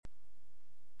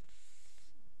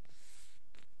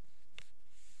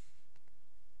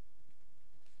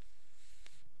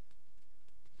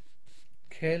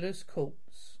careless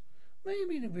corpse.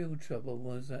 Maybe the real trouble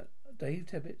was that Dave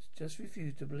Tibbets just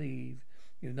refused to believe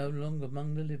he was no longer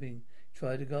among the living. He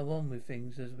tried to go on with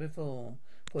things as before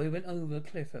he went over a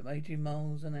cliff at 80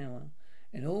 miles an hour.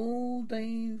 And all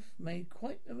Dave made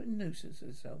quite a nuisance of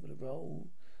himself in the role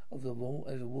of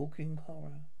as a walking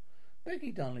horror.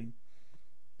 Becky, darling,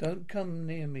 don't come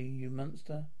near me, you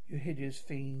monster, you hideous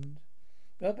fiend.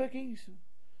 Well, Becky,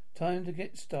 time to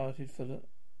get started for the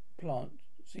plant.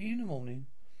 See you in the morning.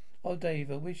 Oh,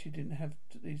 Dave, I wish you didn't have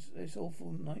this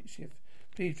awful night shift.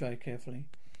 Please drive carefully.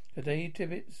 Today,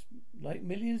 Tibbets, like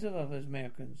millions of other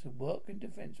Americans who work in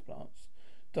defense plants,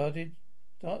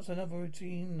 starts another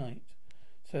routine night.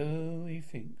 So he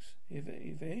thinks. If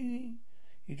only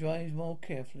he drives more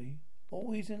carefully.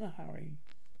 Always in a hurry.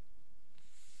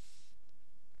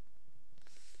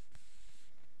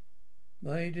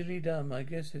 My dilly dum, I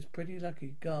guess it's pretty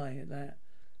lucky guy at that.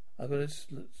 I got a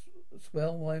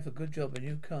swell wife, a good job, a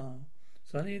new car.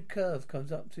 Suddenly a curve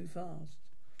comes up too fast.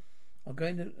 I'm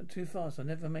going too fast, I'll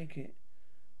never make it.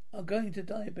 I'm going to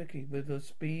die, Becky, with the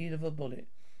speed of a bullet.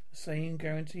 The same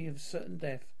guarantee of certain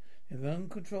death. An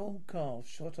uncontrolled car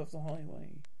shot off the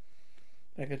highway.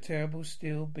 Like a terrible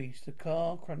steel beast, the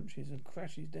car crunches and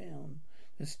crashes down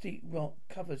the steep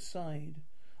rock-covered side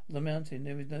of the mountain.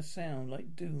 There is no sound,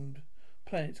 like doomed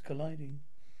planets colliding.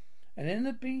 And then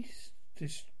the beast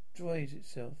destroys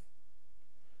itself.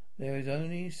 There is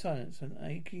only silence and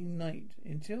aching night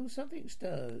until something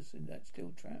stirs in that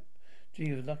steel trap.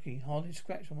 Gee, I was lucky. Hardly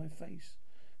scratch on my face.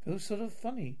 Feels sort of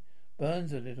funny.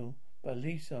 Burns a little, but at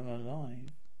least I'm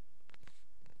alive.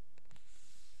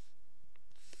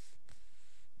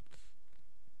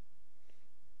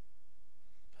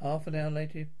 Half an hour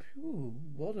later, phew,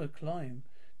 what a climb.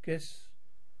 Guess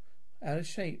out of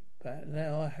shape, but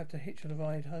now I have to hitch a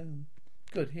ride home.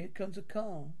 Good, here comes a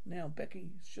car. Now, Becky,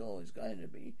 sure is going to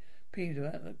be peeved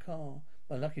about the car,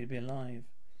 but lucky to be alive.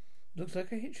 Looks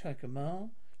like a hitchhiker, Ma.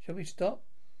 Shall we stop?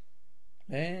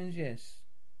 Lands, yes.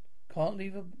 Can't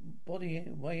leave a body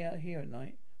way out here at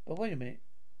night. But wait a minute.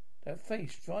 That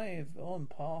face, drive on,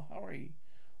 Pa, hurry.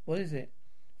 What is it?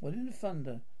 What in the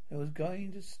thunder? It was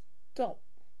going to stop.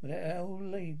 But that old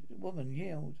woman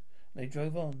yelled, and they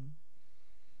drove on.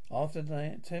 After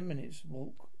 10 minutes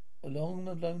walk along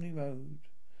the lonely road.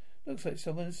 Looks like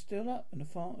someone's still up in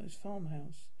his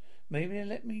farmhouse. Maybe they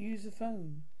let me use the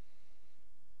phone.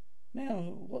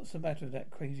 Now, what's the matter with that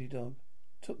crazy dog?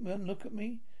 Took one look at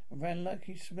me and ran like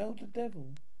he smelled the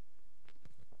devil.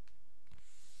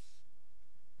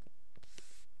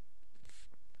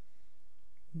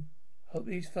 Hope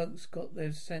these folks got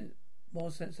their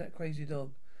more sense that crazy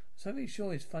dog. Something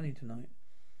sure is funny tonight.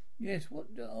 Yes, what?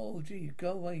 Oh, gee,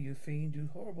 go away, you fiend, you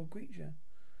horrible creature.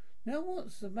 Now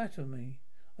what's the matter with me?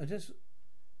 I just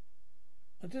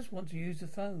want to use the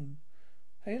phone.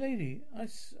 Hey, lady, I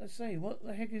say, what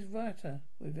the heck is matter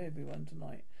with everyone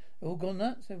tonight? They're all gone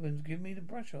nuts. Everyone's giving me the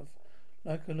brush off,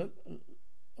 like I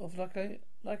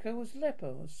was leper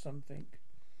or something.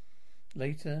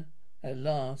 Later, at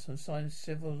last, some sign of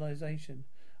civilization.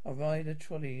 I ride a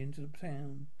trolley into the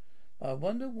town. I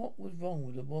wonder what was wrong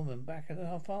with the woman back at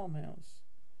her farmhouse.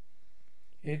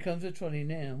 Here comes the trolley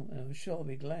now, and I'm sure I'll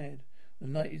be glad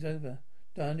when the night is over.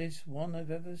 Darndest one I've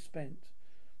ever spent.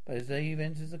 But as Dave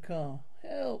enters the car,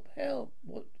 help, help,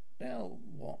 what now,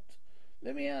 what?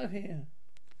 Let me out of here.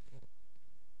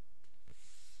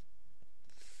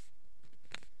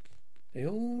 They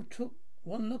all took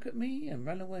one look at me and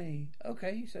ran away.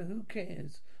 Okay, so who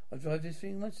cares? I'll drive this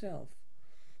thing myself.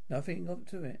 Nothing got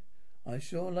to it. I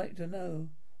sure like to know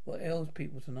what ails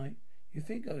people tonight. You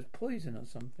think I was poisoned or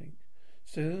something?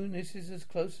 Soon this is as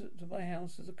close to my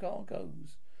house as a car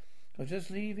goes. I'll just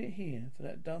leave it here for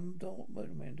that dumb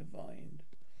motorman to find.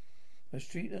 The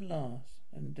street at last,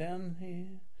 and down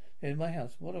here, there's my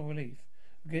house. What a relief!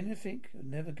 Beginning to think I'd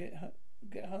never get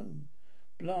home.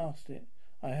 Blast it!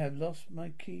 I have lost my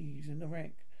keys in the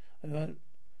wreck. I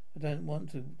don't want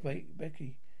to wake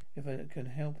Becky if I can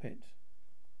help it.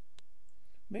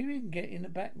 Maybe we can get in the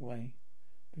back way.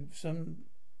 Some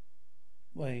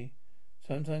way.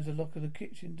 Sometimes the lock of the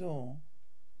kitchen door.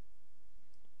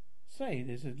 Say,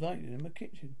 there's a light in my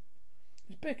kitchen.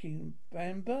 It's Becky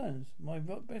Van Burns, my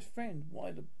best friend.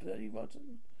 Why the bloody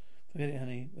rotten? Forget it,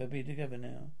 honey. We'll be together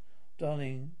now.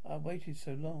 Darling, I waited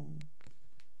so long.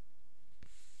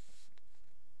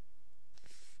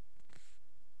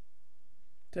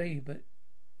 Dave, but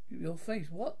your face,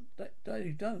 what?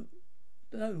 Dave, don't.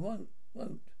 No,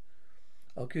 won't.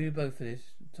 I'll kill you both for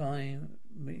this. Time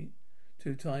me,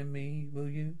 will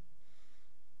you?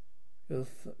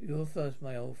 You're first,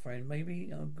 my old friend.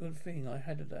 Maybe a good thing I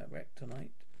had that wreck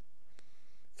tonight.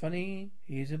 Funny,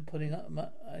 he isn't putting up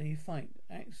any fight.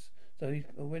 Acts though he's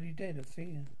already dead of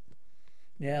fear.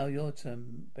 Now your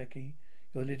turn, Becky.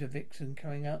 Your little vixen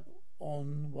carrying out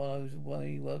on while I was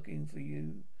away working for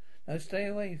you. Now stay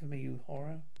away from me, you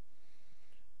horror.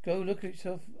 Go look at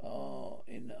yourself.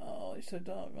 It's so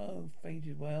dark. Oh,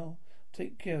 fainted. Well,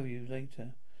 take care of you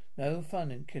later. No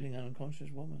fun in killing an unconscious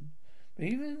woman. But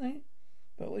even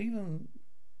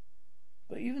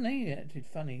they acted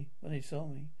funny when they saw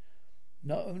me.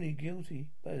 Not only guilty,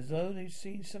 but as though they'd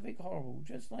seen something horrible,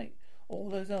 just like all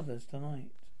those others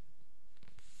tonight.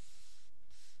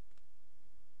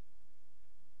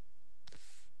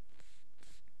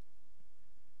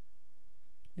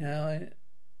 Now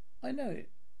I know it.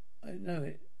 I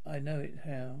know it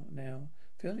how now.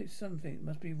 Feel it's something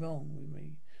must be wrong with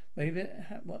me. Maybe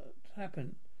what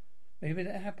happened. Maybe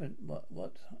that happened. What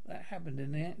that happened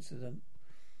in the accident.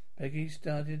 Peggy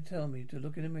started to tell me to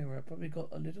look in the mirror. I probably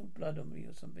got a little blood on me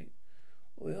or something.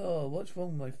 Oh, what's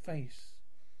wrong with my face?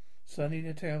 Suddenly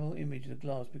the terrible image of the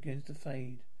glass begins to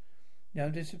fade. Now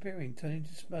disappearing, turning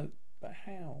to smoke. But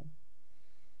how?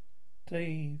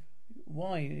 Dave,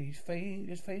 why? He's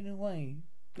just fading away.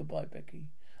 Goodbye, Becky.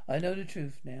 I know the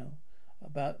truth now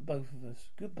about both of us.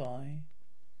 Goodbye.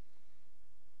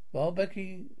 While back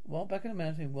in the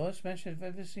mountain, worst smash I've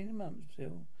ever seen in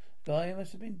Mumpsville. Guy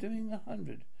must have been doing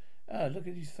 100. Ah, look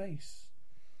at his face.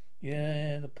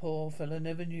 Yeah, the poor fella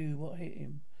never knew what hit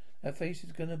him. That face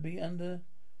is gonna be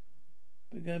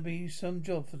some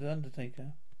job for the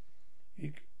undertaker.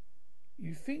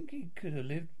 You think he could have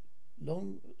lived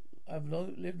long?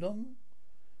 Lived long?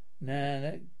 Nah,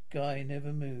 that guy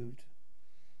never moved.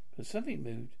 But something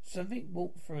moved. Something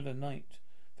walked through the night,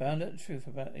 found out the truth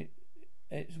about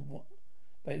his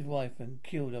wife, and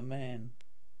killed a man.